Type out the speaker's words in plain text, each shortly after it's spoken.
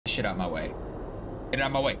shit out of my way. Get it out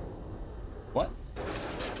of my way. What?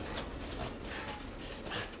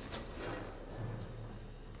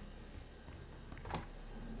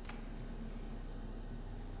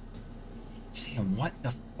 Damn, what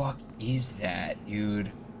the fuck is that,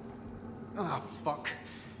 dude? Ah, fuck.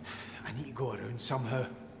 I need to go around somehow.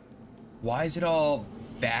 Why is it all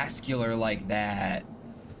vascular like that?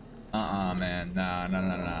 Man.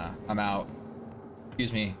 Nah. I'm out.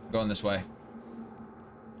 Excuse me. Going this way.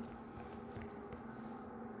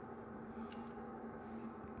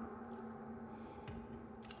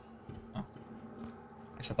 Oh.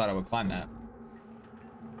 Guess I thought I would climb that.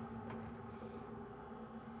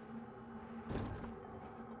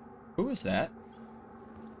 Who was that?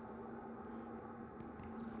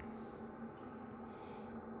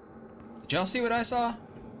 Did y'all see what I saw?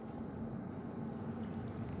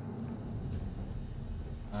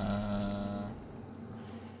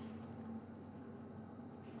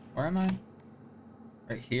 Where am I?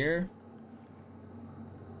 Right here?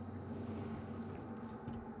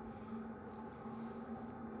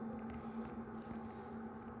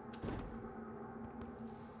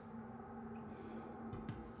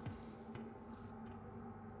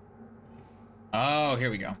 Oh,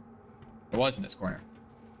 here we go. It was in this corner.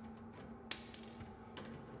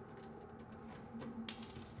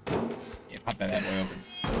 Yeah, pop that bad boy open.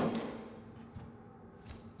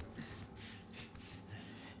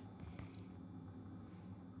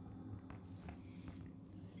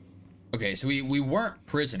 Okay, so we weren't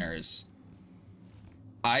prisoners.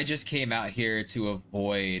 I just came out here to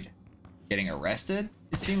avoid getting arrested,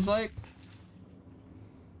 it seems like.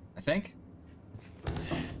 I think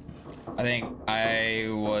I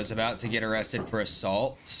was about to get arrested for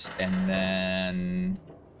assault, and then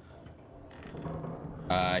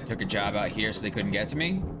I took a job out here so they couldn't get to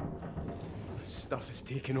me. This stuff is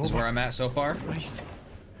taking over. This is where I'm at so far. Christ.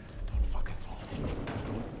 Don't fucking fall.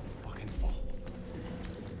 Don't fucking fall.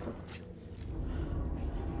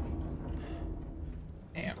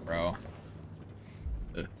 Damn, bro.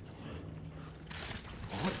 Ugh.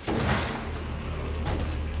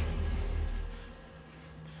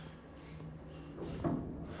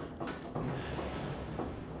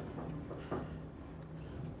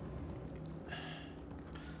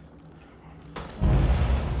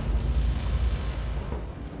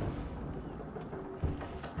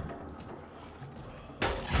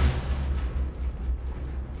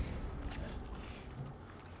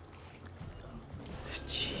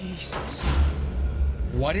 Jesus.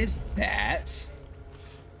 What is that?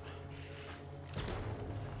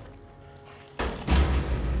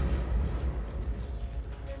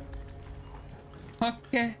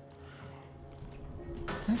 Okay.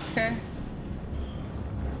 Okay.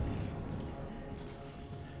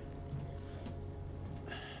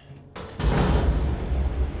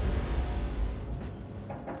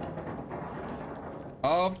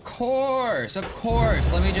 Of course, of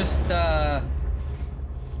course. Let me just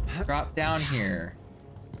drop down here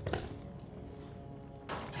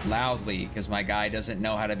loudly because my guy doesn't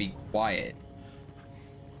know how to be quiet.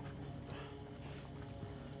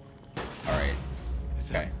 All right.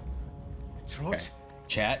 Okay. Trots? Okay.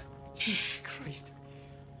 Chat. Jesus Christ.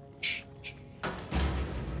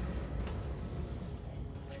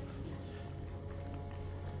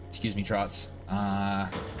 Excuse me, Trots.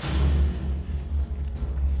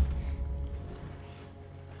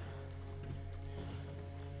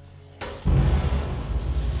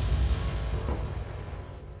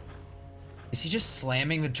 Is he just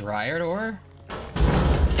slamming the dryer door?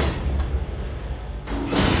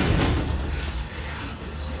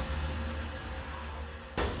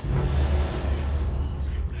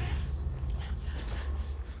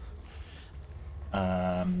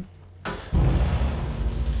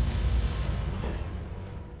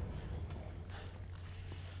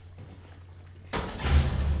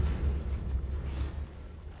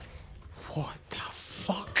 What the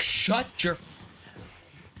fuck? Shut your...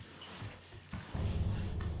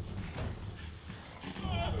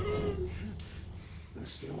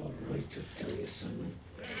 That's not right to tell you something.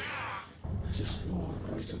 Just not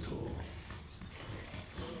right at all.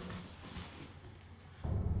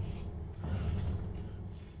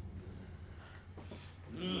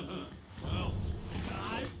 Well,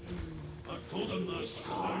 I told him that's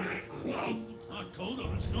sorry. I told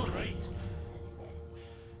him it's not right.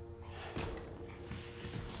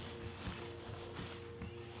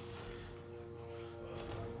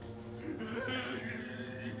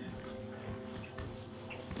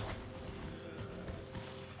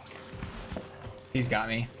 He's got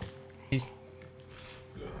me. He's...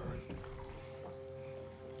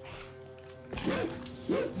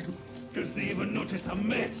 doctors, they even noticed a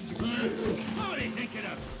mess. What are you thinking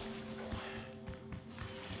of?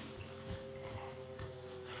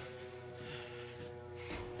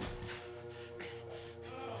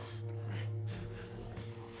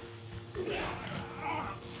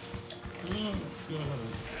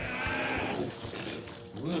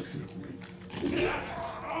 Look at me.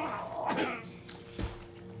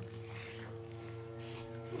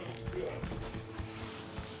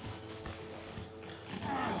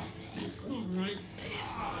 It's all right.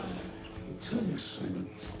 Tell you, Simon.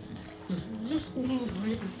 It's just all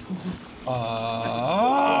right.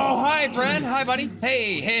 Oh, hi, friend. Hi, buddy.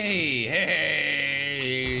 Hey, hey,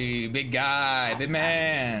 hey, big guy, big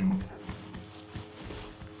man.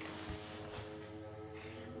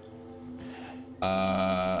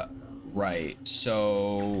 Right.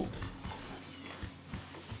 So,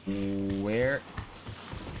 where?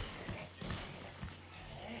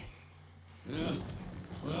 Yeah,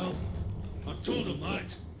 well, I told him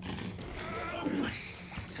that. I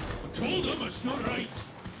told him it's not right.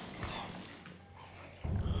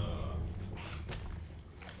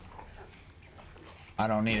 I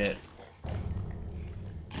don't need it.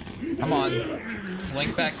 Come on.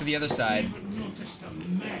 Slink back to the other side. Even noticed a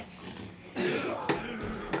mess.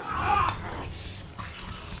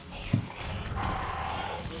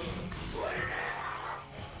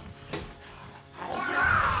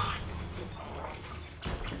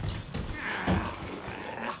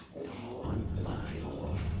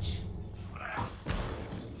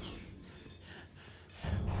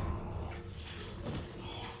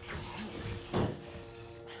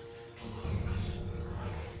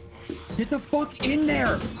 Get the fuck in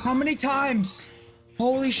there! How many times?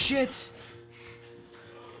 Holy shit!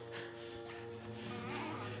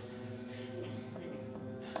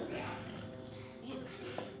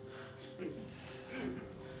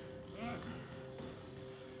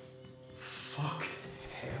 Fuck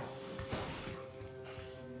hell.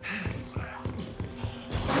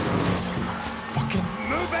 Fucking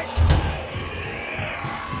move it!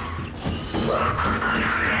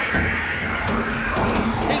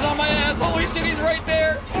 He's on my ass! Holy shit, he's right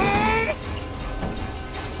there!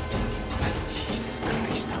 Jesus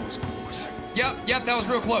Christ, that was close. Yep, that was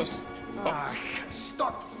real close. Ah,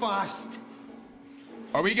 stuck fast.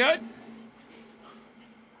 Are we good?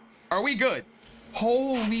 Are we good?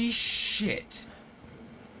 Holy shit.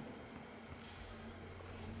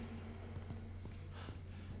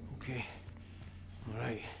 Okay. All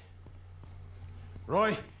right.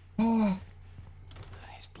 Roy. Oh.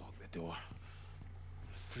 He's blocked the door.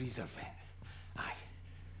 Freezer vent. Aye.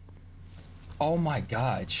 Oh my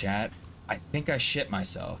god, chat. I think I shit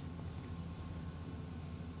myself.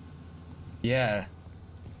 Yeah.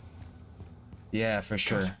 Yeah, for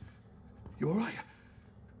sure. You alright?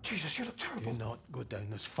 Jesus, you look Do terrible. not go down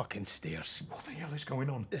those fucking stairs. What the hell is going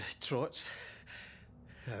on? Trots.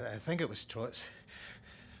 I think it was Trots.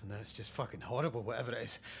 No, it's just fucking horrible, whatever it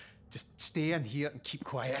is. Just stay in here and keep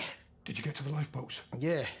quiet. Did you get to the lifeboats?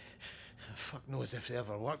 Yeah. Fuck knows if they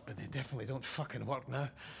ever work, but they definitely don't fucking work now.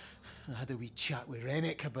 I had a wee chat with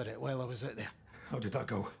Rennick about it while I was out there. How did that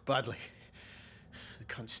go? Badly. The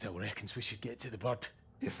cunt still reckons we should get to the bird.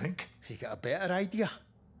 You think? You got a better idea?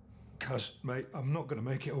 Kaz, mate, I'm not going to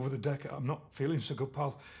make it over the deck. I'm not feeling so good,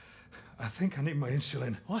 pal. I think I need my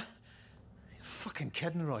insulin. What? You're fucking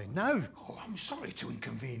kidding, Roy. Now? Oh, I'm sorry to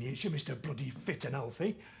inconvenience you, Mr. Bloody Fit and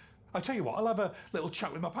Healthy. I tell you what, I'll have a little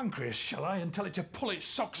chat with my pancreas, shall I, and tell it to pull its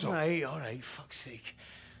socks up. All right, fuck's sake.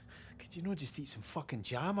 Could you not just eat some fucking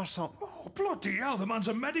jam or something? Oh, bloody hell, the man's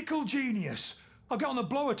a medical genius. I'll get on the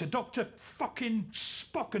blower to Dr. fucking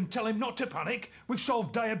Spock and tell him not to panic. We've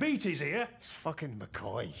solved diabetes here. It's fucking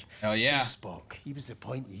McCoy. Hell yeah. Who's Spock? He was the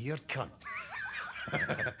pointy-eared cunt.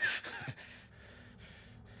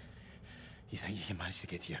 You think you can manage to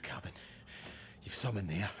get to your cabin? You've some in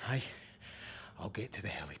there, aye? I'll get to the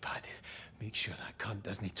helipad. Make sure that cunt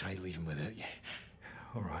doesn't try leaving without you.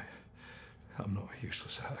 All right. I'm not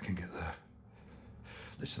useless. I can get there.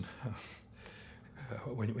 Listen,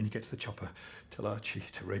 when you get to the chopper, tell Archie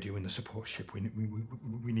to radio in the support ship.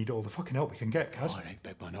 We need all the fucking help we can get, Kaz. All right,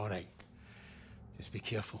 big man, all right. Just be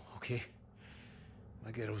careful, okay?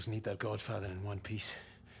 My girls need their godfather in one piece.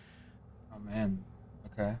 Oh man.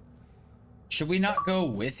 Okay. Should we not go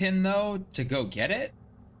with him though to go get it?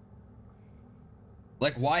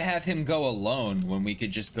 Like, why have him go alone when we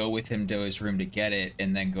could just go with him to his room to get it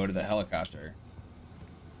and then go to the helicopter?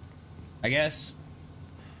 I guess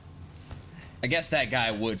that guy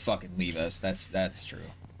would fucking leave us. That's true.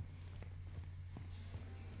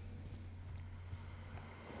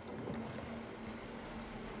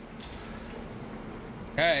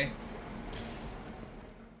 Okay.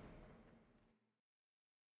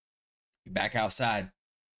 Back outside.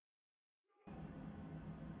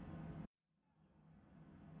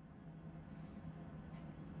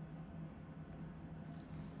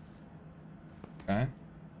 Okay.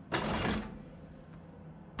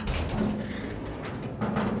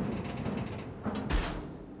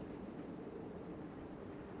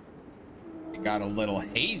 It got a little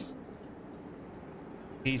hazy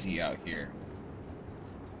out here.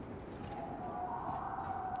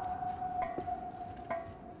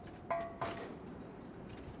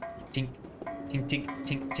 Tink, tink, tink,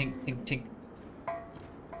 tink, tink, tink, tink.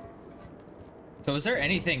 So is there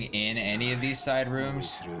anything in any of these side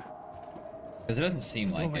rooms? Because it doesn't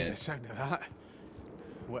seem like The it. sound of that.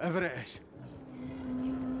 Whatever it is.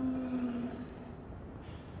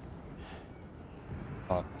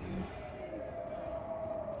 Fuck, dude.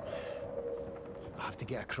 I have to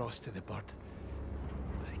get across to the bird.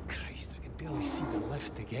 My Christ, I can barely see the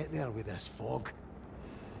lift to get there with this fog.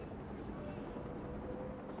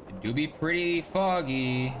 It do be pretty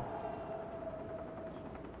foggy.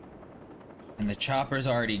 And the chopper's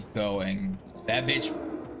already going. That bitch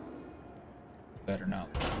better not.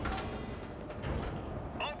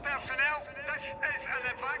 All personnel, this is an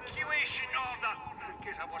evacuation order. In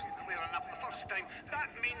case I wasn't clear enough the first time, that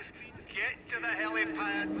means get to the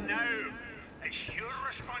helipad now. It's your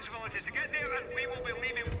responsibility to get there, and we will be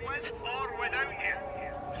leaving with or without you.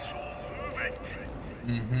 So move it.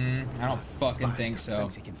 I don't fucking think Bastard so.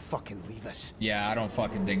 thinks he can fucking leave us. Yeah, I don't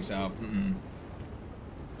fucking think so.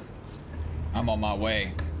 I'm on my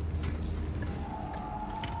way.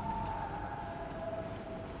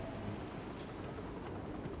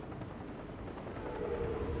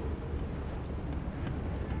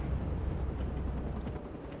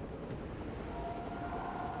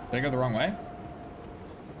 Did I go the wrong way?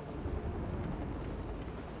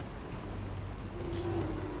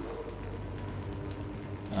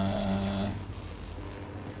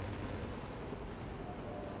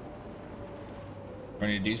 Do I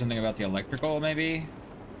need to do something about the electrical, maybe?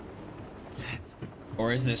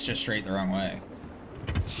 Or is this just straight the wrong way?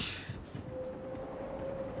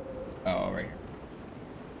 Oh, right here.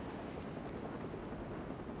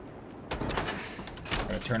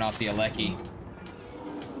 Gotta turn off the Alecki.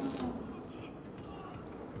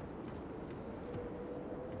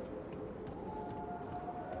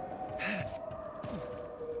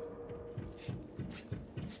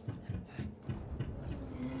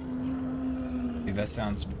 Dude, that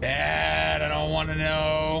sounds bad. I don't want to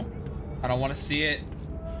know. I don't want to see it.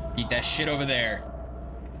 Eat that shit over there.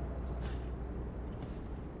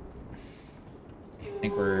 I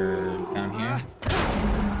think we're down here.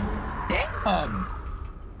 Damn!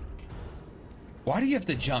 Why do you have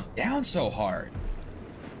to jump down so hard?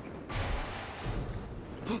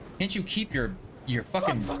 Can't you keep your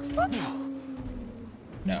fucking...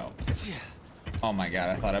 No. Oh my god,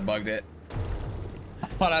 I thought I bugged it. I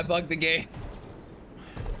thought I bugged the game.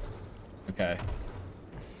 Okay.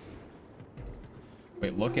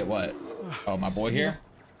 Wait, look at what? Oh, my boy here?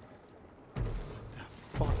 What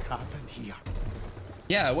the fuck happened here?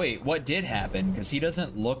 Yeah, wait, what did happen? Because he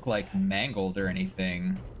doesn't look like mangled or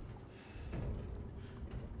anything.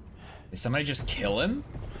 Did somebody just kill him?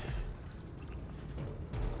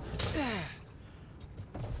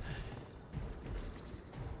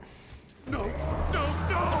 No, no,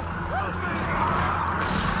 no!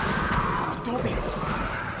 Jesus! Dobby!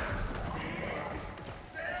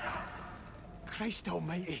 Christ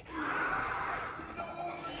almighty!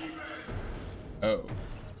 Oh.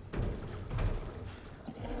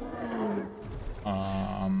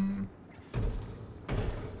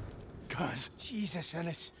 Cuz, Jesus,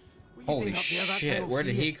 Ennis. What you Holy doing up there? That shit, thing'll where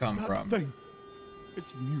did see he you. come That from? thing.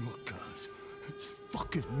 It's Muir, cuz. It's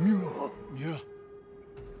fucking Muir. Muir?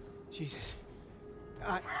 Jesus.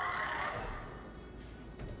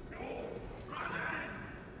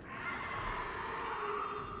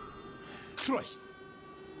 Christ!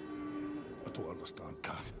 I don't understand,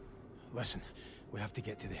 Kaz. Listen, we have to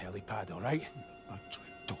get to the helipad, all right? I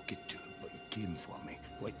tried talking to him, but he came for me.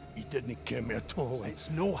 Like, he didn't care me at all. It's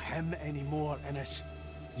no him anymore, Ennis.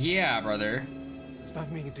 Yeah, brother. There's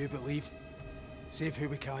nothing we can do but leave. Save who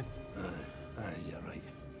we can. Aye, you're right.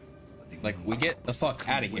 But they Like, won't we let get the fuck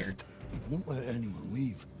fucking out of here. lift. He won't let anyone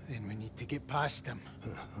leave. Then we need to get past him.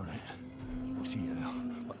 All right. We'll see you there.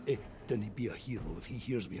 But didn't be a hero if he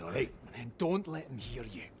hears me, all right? And then don't let him hear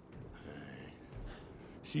you.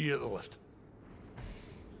 See you at the lift.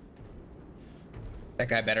 That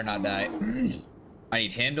guy better not die. I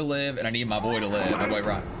need him to live, and I need my boy to live. My boy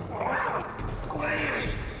Ron.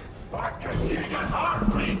 Please! I can use a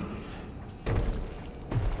heartbeat!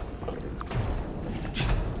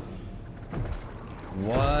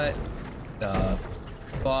 What the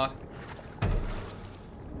fuck?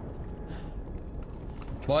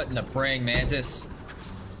 What in the praying mantis?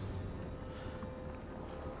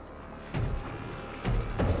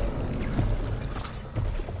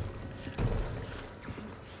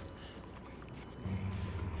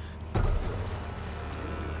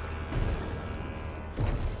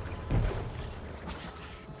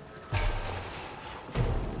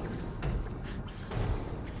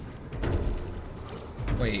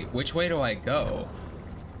 Wait, which way do I go?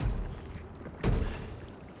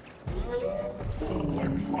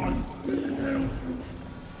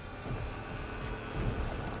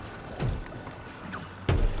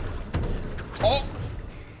 Oh!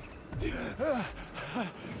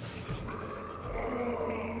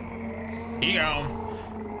 Here you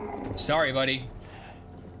go. Sorry, buddy.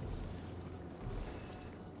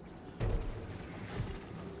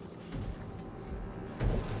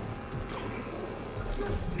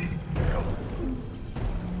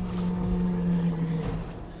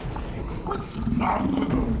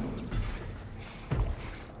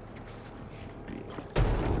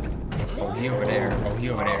 Oh, he over there. Oh, he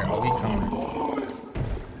over there. Oh, he coming.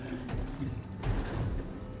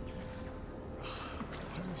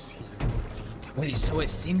 Wait, so it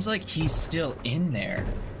seems like he's still in there.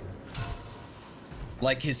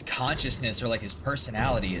 Like his consciousness or like his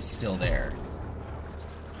personality is still there.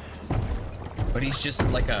 But he's just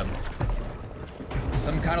like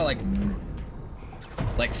some kind of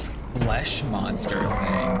like flesh monster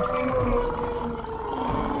thing.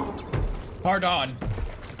 Pardon.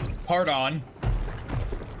 Pardon.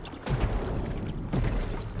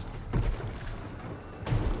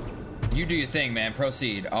 You do your thing, man.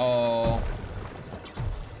 Proceed. I'll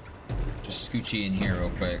just scoochie in here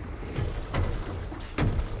real quick.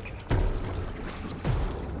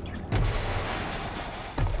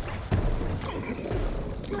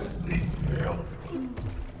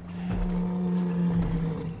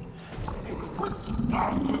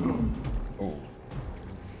 Oh.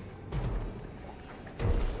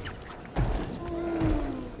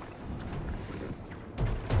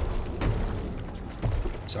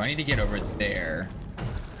 So I need to get over there.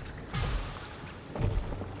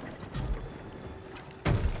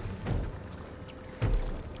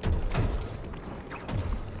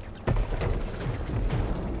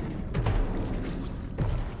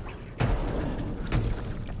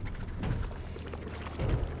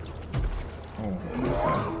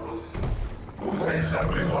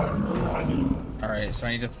 Alright, so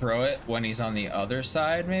I need to throw it when he's on the other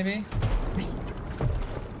side, maybe?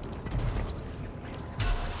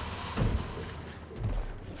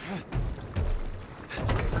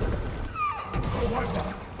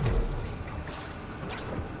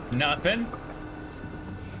 Nothing.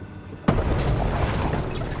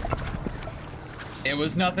 It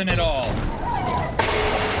was nothing at all.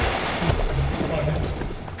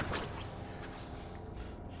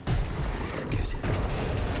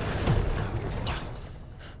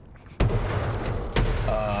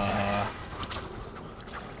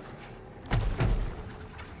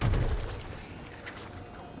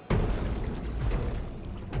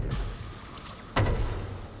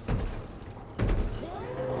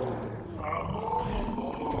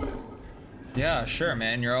 Yeah, sure,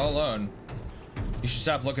 man. You're all alone. You should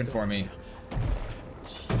stop looking for me.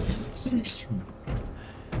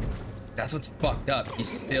 That's what's fucked up. He's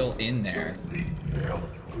still in there.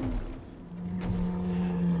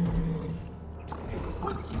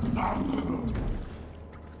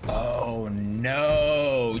 Oh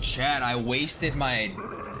no, Chad, I wasted the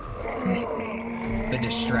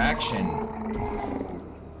distraction.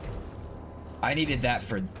 I needed that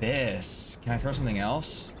for this. Can I throw something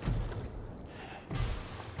else?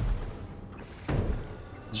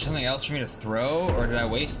 Is there something else for me to throw, or did I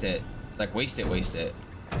waste it? Like, waste it.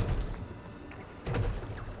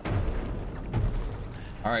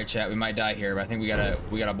 All right, chat, we might die here, but I think we got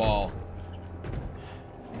a ball.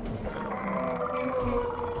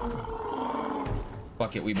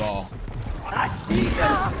 Fuck it, we ball. I see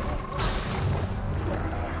them.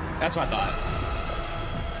 That's what I thought.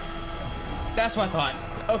 That's what I thought.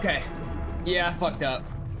 Okay. Yeah, I fucked up.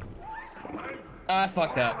 I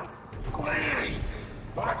fucked up. Please.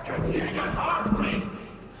 I can use an heartbeat.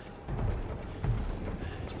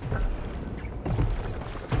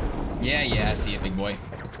 Yeah, I see it, big boy.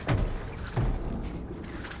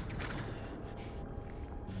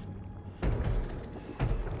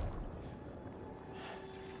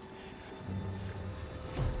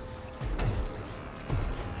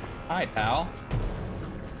 Hi, pal.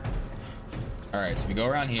 All right, so we go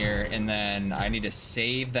around here, and then I need to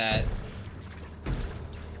save that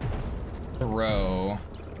throw.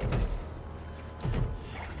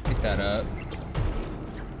 pick that up.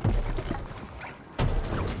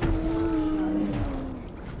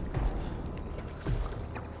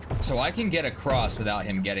 So I can get across without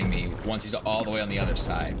him getting me once he's all the way on the other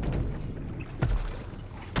side.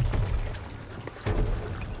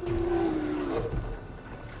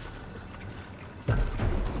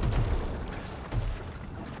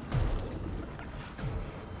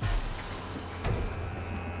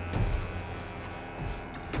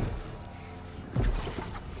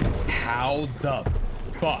 How the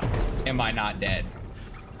fuck am I not dead?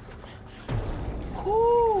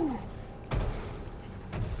 Whew.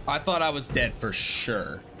 I thought I was dead for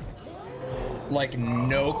sure. Like,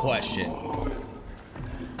 no question.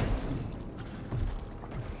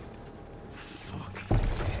 Fuck.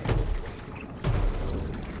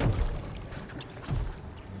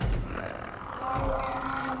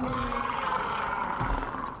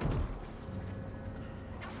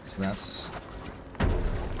 So that's...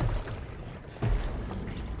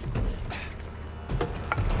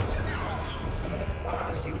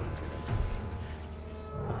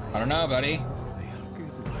 I don't know, buddy.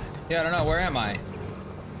 Yeah, I don't know. Where am I?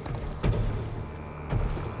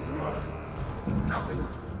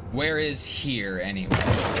 Where is here, anyway?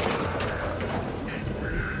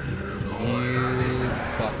 You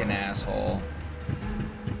fucking asshole.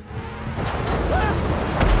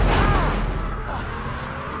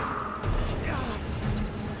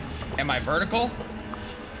 Am I vertical?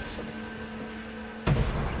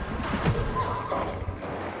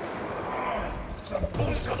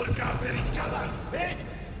 Supposed to look after each other, eh?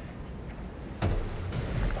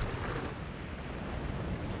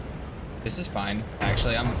 This is fine.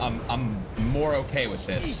 Actually, I'm more okay with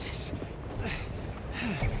this. Jesus.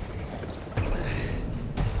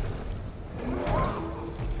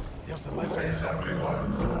 There's the lift. Is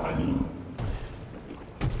everyone fine?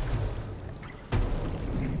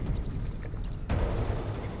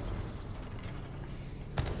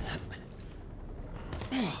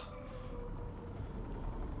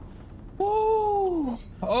 Woo.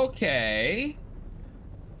 Okay.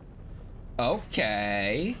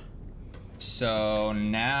 Okay. So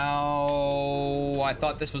now I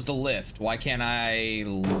thought this was the lift. Why can't I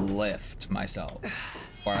lift myself?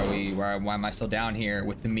 Why am I still down here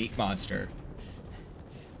with the meat monster?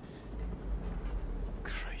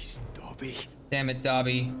 Christ, Dobby. Damn it,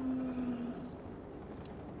 Dobby.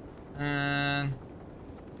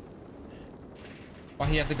 Why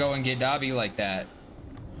you have to go and get Dobby like that?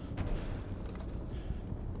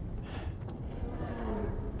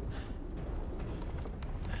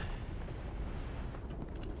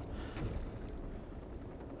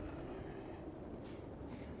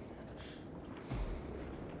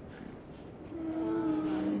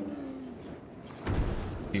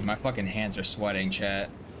 Dude, my fucking hands are sweating, chat.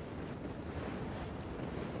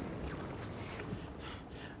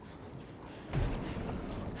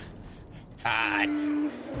 Ah.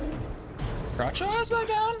 Crotchaw is back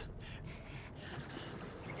down?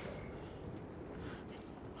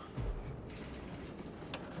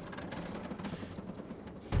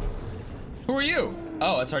 Who are you?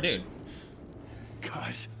 Oh, that's our dude.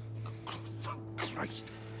 Guys. Thank Christ.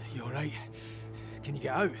 You alright? Can you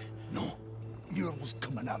get out? No. Muir was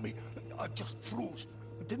coming at me. I just froze.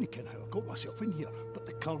 I didn't ken how I got myself in here, but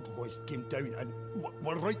the cargo hoist came down and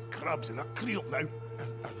we're right crabs in a creel now.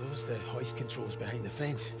 Are those the hoist controls behind the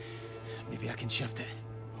fence? Maybe I can shift it.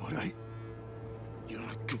 Alright. You're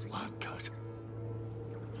a good lad, Kaz.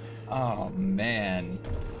 Oh, man.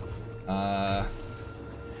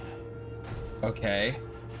 Okay.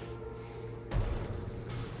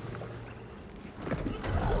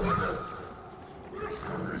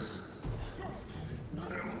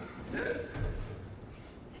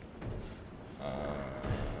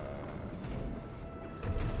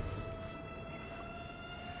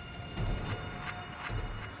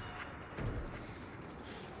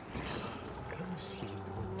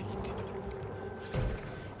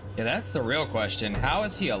 Yeah, that's the real question. How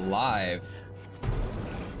is he alive?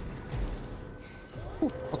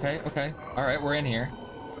 Whew, okay, okay. All right, we're in here.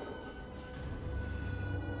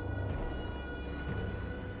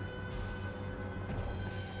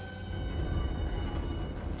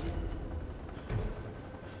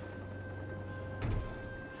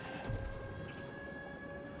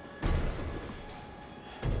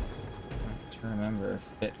 To remember,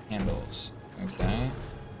 fit handles. Okay.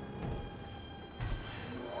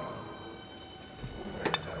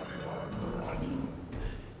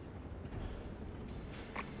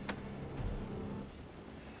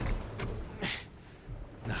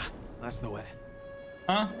 That's not it.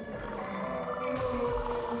 Huh?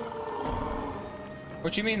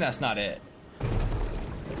 What you mean that's not it?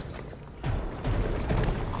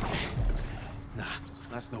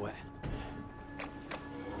 That's not it.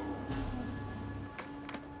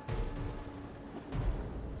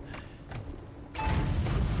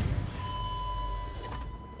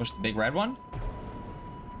 Push the big red one?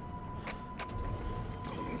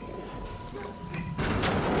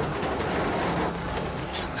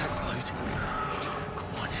 That's loud. Go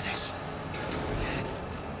on, Ennis.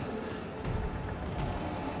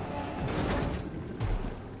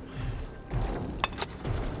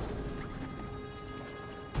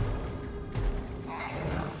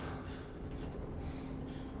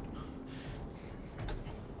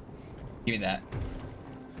 Give me that.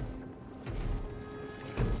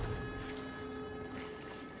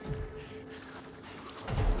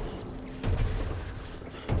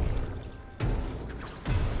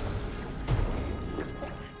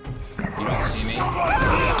 You don't see me?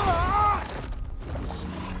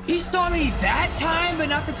 He saw me that time, but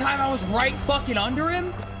not the time I was right fucking under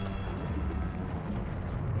him?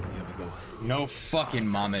 Here we go. No fucking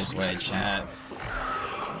mama's way, chat.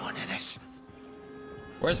 Come on, Ennis.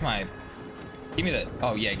 Where's my... Give me the...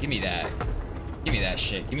 Oh, yeah, give me that. Give me that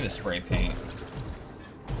shit. Give me the spray paint.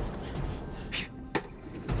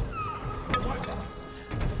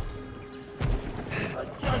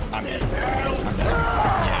 I'm dead. I'm dead.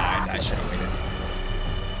 Yeah, I should have waited.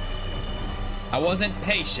 I wasn't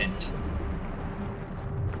patient.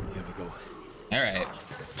 Here we go. All right.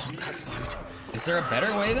 Fuck, that's loud. Is there a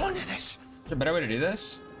better way, Come though? on, Is Ennis. there a better way to do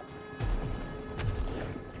this?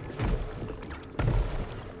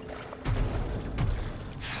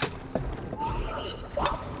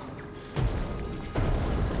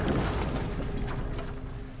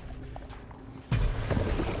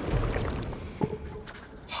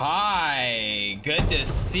 Hi, good to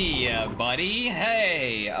see ya, buddy.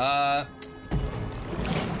 Hey,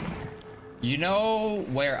 you know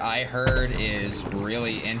where I heard is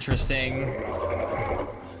really interesting?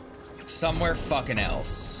 Somewhere fucking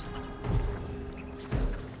else.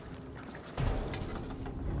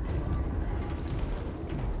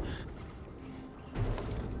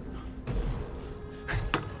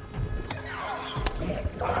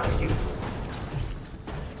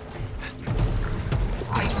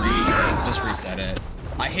 Just reset it.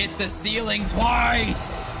 I hit the ceiling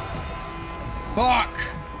twice! Fuck!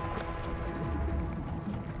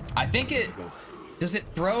 I think it... Does it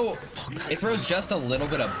throw... It throws just a little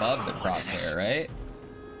bit above the crosshair, right?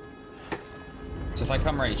 So if I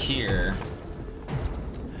come right here...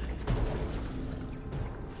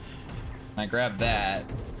 I grab that...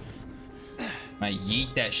 I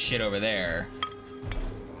yeet that shit over there.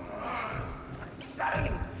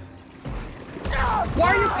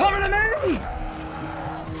 Why are you coming to me?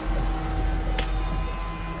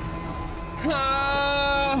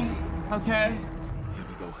 Okay. Here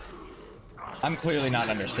we go. I'm clearly not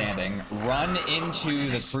understanding. Run into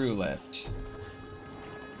the crew lift.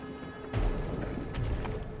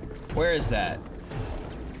 Where is that?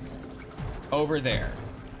 Over there.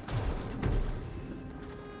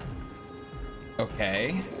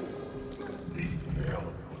 Okay.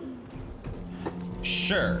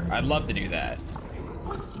 Sure, I'd love to do that.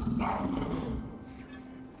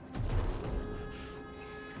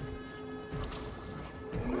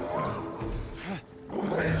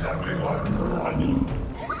 Is everyone running?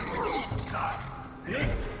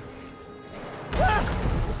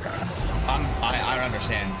 I don't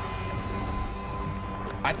understand.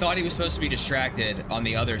 I thought he was supposed to be distracted on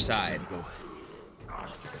the other side.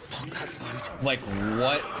 Fuck, that's loud. Like,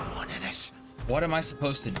 what? Come on, Ennis. What am I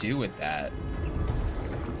supposed to do with that?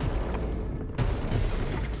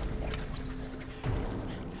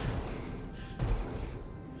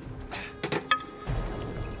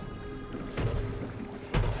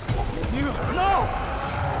 No!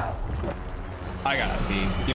 I gotta pee.